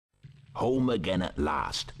Home again at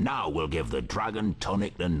last. Now we'll give the dragon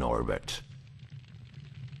tonic to Norbert.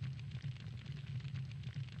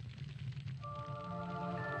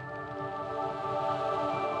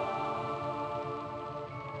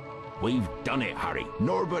 We've done it, Harry.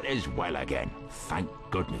 Norbert is well again. Thank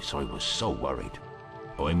goodness, I was so worried.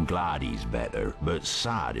 I'm glad he's better, but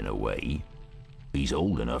sad in a way. He's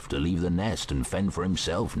old enough to leave the nest and fend for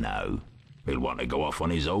himself now. He'll want to go off on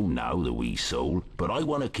his own now, the wee soul, but I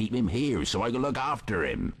want to keep him here so I can look after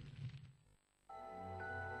him.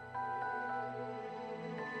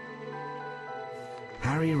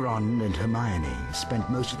 Harry, Ron and Hermione spent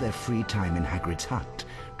most of their free time in Hagrid's hut,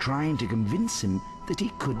 trying to convince him that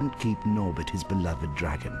he couldn't keep Norbert, his beloved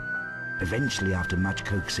dragon. Eventually, after much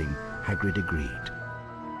coaxing, Hagrid agreed.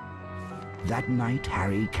 That night,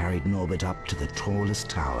 Harry carried Norbert up to the tallest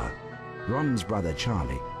tower. Ron's brother,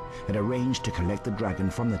 Charlie, had arranged to collect the dragon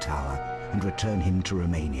from the tower and return him to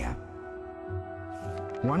Romania.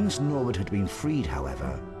 Once Norbert had been freed,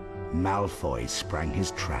 however, Malfoy sprang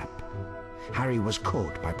his trap. Harry was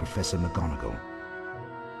caught by Professor McGonagall.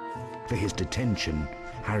 For his detention,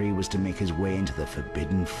 Harry was to make his way into the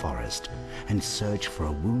Forbidden Forest and search for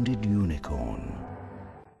a wounded unicorn.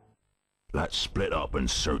 Let's split up and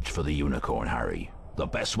search for the unicorn, Harry. The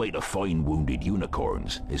best way to find wounded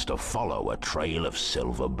unicorns is to follow a trail of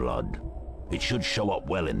silver blood. It should show up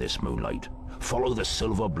well in this moonlight. Follow the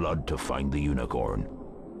silver blood to find the unicorn.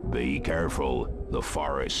 Be careful, the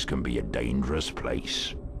forest can be a dangerous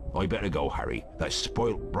place. I better go, Harry. That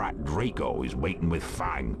spoilt brat Draco is waiting with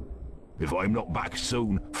Fang. If I'm not back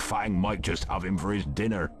soon, Fang might just have him for his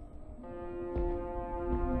dinner.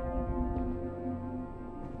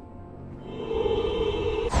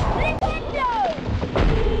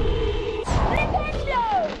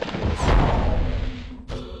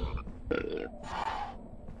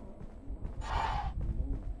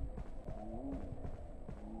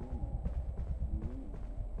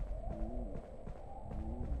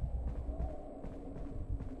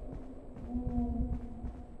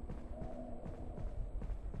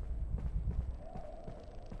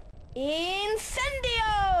 Incendio!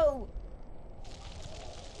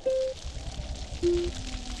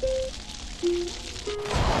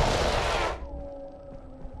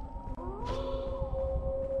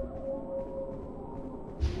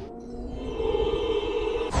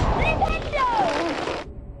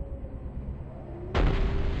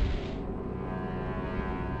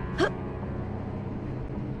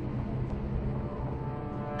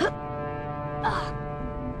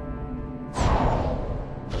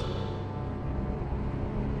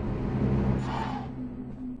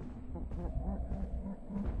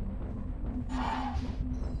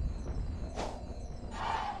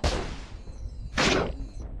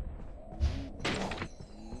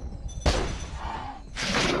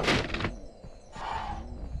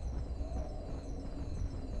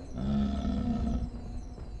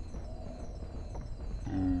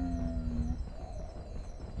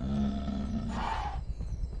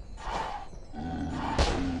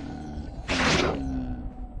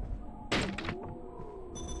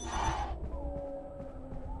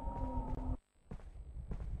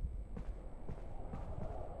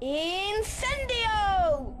 Incendio!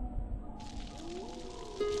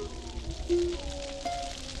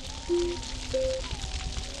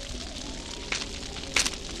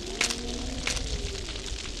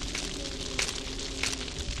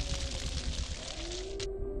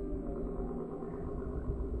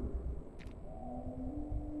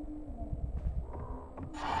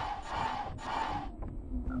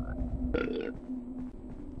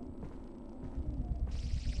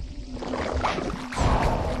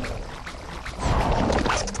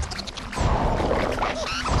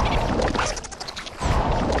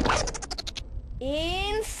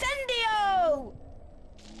 Incendio!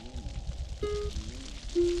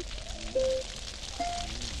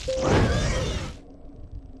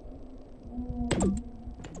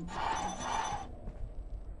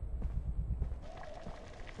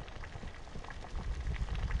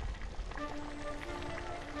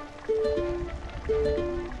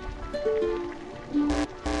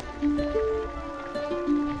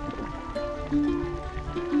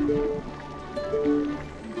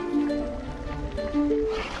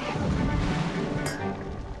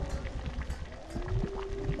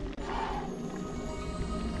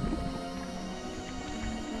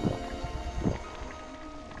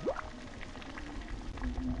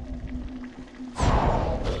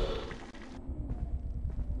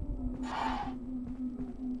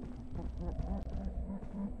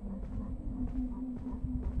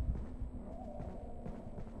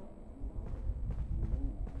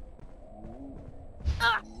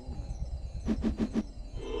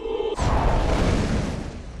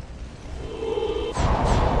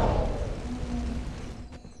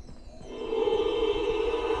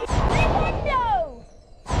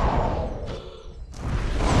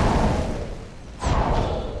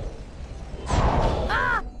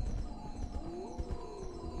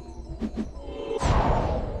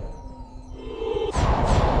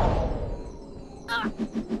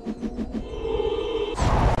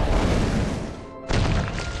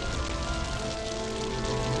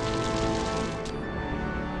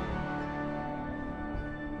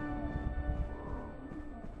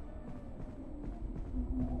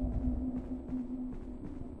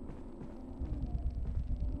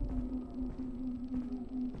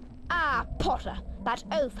 Ah, Potter, that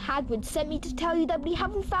oath Hagrid sent me to tell you that we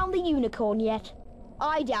haven't found the unicorn yet.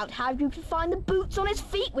 I doubt Hagrid could find the boots on his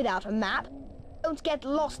feet without a map. Don't get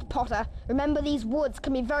lost, Potter. Remember, these woods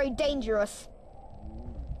can be very dangerous.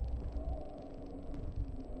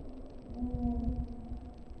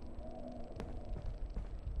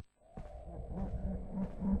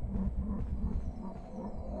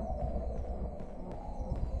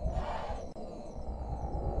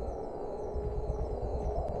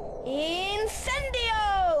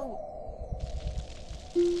 Incendio!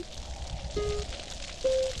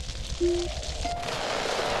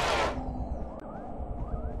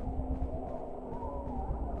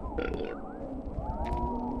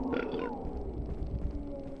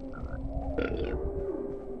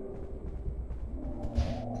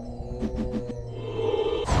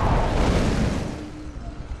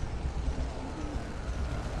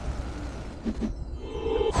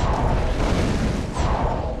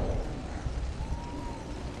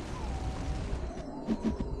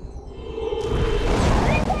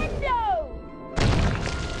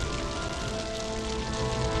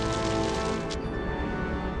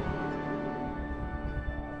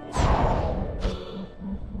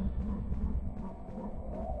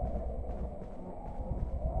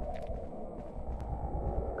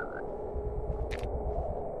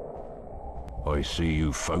 I see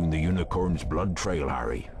you found the unicorn's blood trail,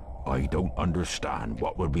 Harry. I don't understand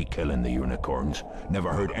what would be killing the unicorns.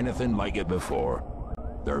 Never heard anything like it before.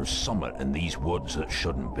 There's summit in these woods that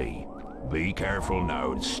shouldn't be. Be careful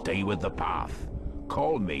now and stay with the path.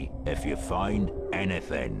 Call me if you find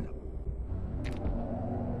anything.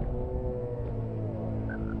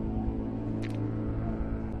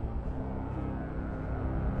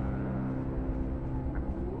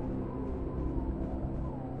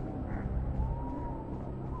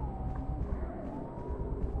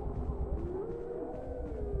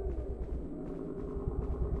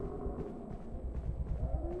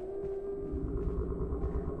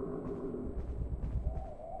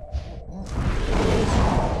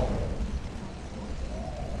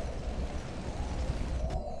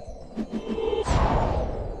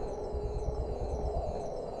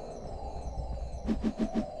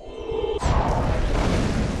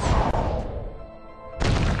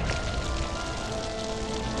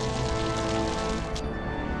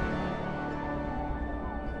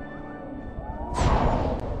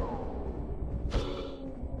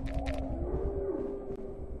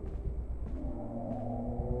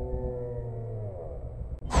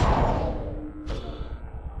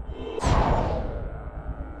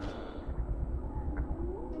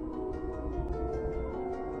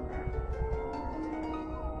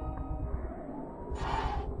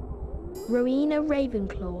 Rowena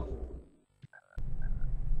Ravenclaw.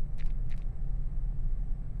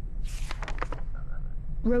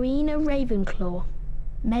 Rowena Ravenclaw.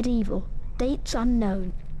 Medieval. Dates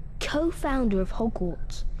unknown. Co-founder of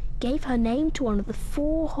Hogwarts. Gave her name to one of the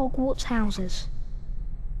 4 Hogwarts houses.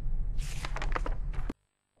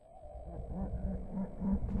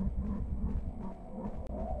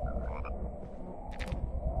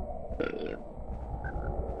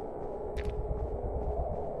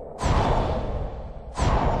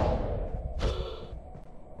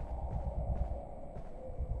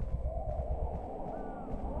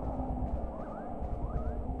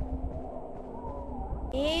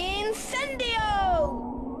 Incendio!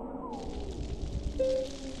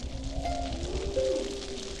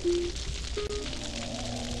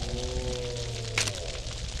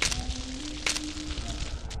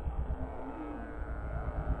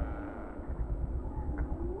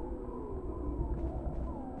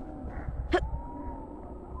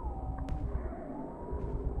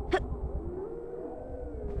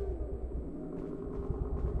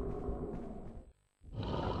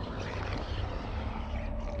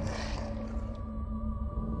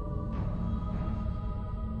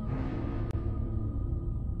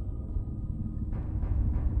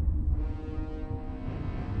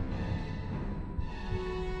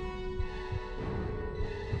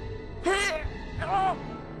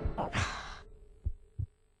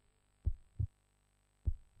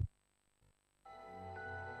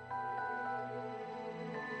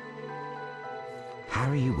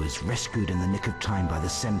 Harry was rescued in the nick of time by the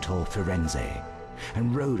centaur Firenze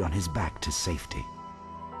and rode on his back to safety.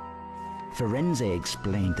 Firenze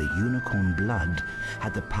explained that unicorn blood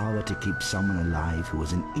had the power to keep someone alive who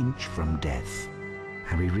was an inch from death.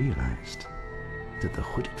 Harry realized that the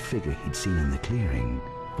hooded figure he'd seen in the clearing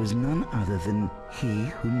was none other than he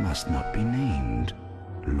who must not be named,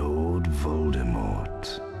 Lord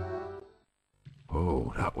Voldemort.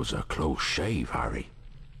 Oh, that was a close shave, Harry.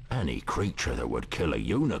 Any creature that would kill a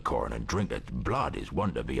unicorn and drink its blood is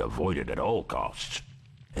one to be avoided at all costs.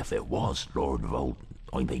 If it was Lord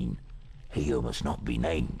he who must not be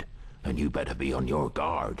named, and you better be on your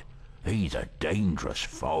guard. He's a dangerous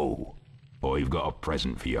foe. I've got a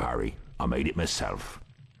present for you, Harry. I made it myself.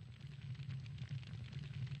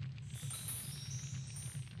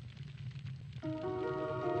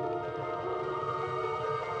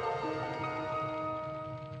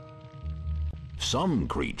 Some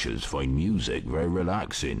creatures find music very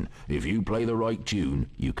relaxing. If you play the right tune,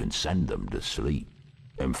 you can send them to sleep.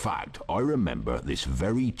 In fact, I remember this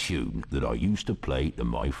very tune that I used to play to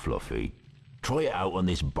my Fluffy. Try it out on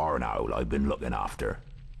this barn owl I've been looking after.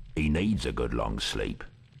 He needs a good long sleep.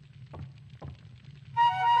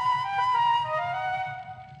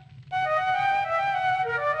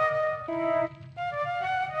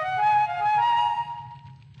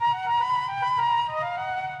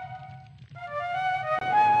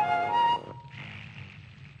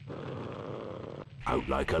 Out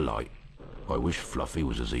like a light. I wish Fluffy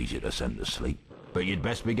was as easy to send to sleep. But you'd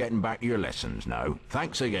best be getting back to your lessons now.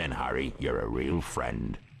 Thanks again, Harry. You're a real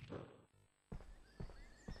friend.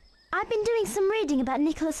 I've been doing some reading about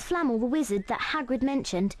Nicholas Flamel, the wizard that Hagrid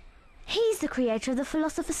mentioned. He's the creator of the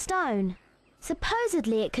Philosopher's Stone.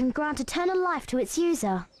 Supposedly it can grant eternal life to its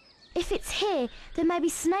user. If it's here, then maybe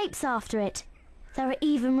Snape's after it. There are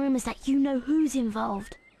even rumours that you know who's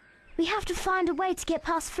involved. We have to find a way to get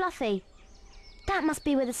past Fluffy. That must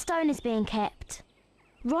be where the stone is being kept.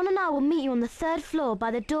 Ron and I will meet you on the 3rd floor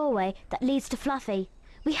by the doorway that leads to Fluffy.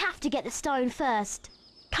 We have to get the stone first.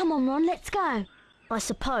 Come on, Ron, let's go. I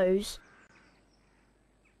suppose.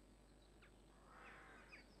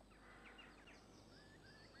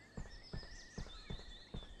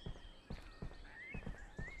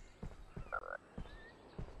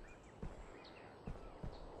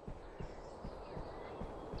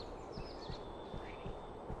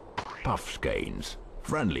 Puffskeins.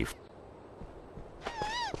 Friendly.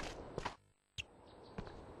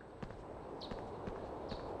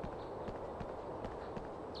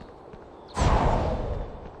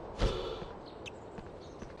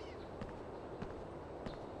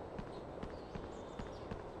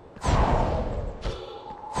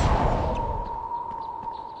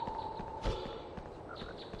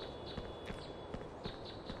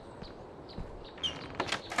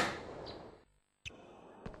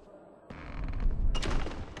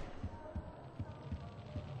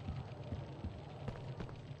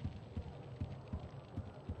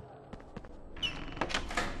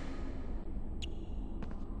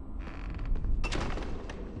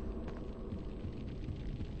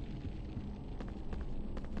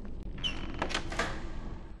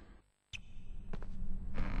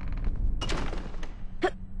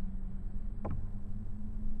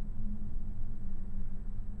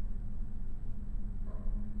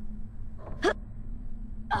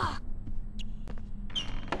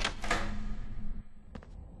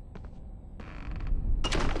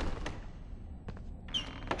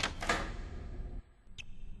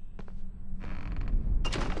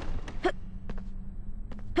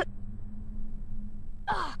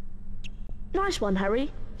 Nice one,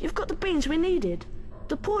 Harry. You've got the beans we needed.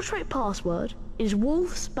 The portrait password is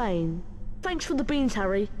Wolfsbane. Thanks for the beans,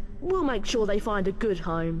 Harry. We'll make sure they find a good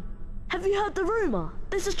home. Have you heard the rumour?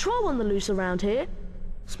 There's a troll on the loose around here.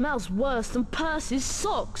 Smells worse than Percy's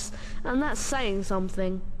socks, and that's saying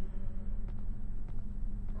something.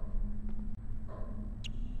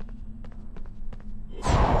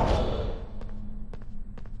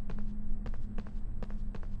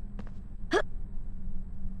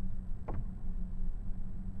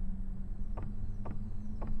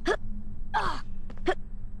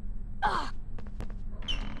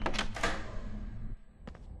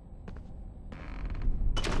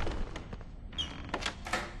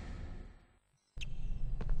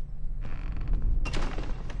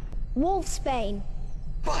 Wolfsbane.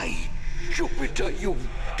 By Jupiter, you've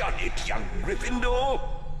done it, young Gryffindor!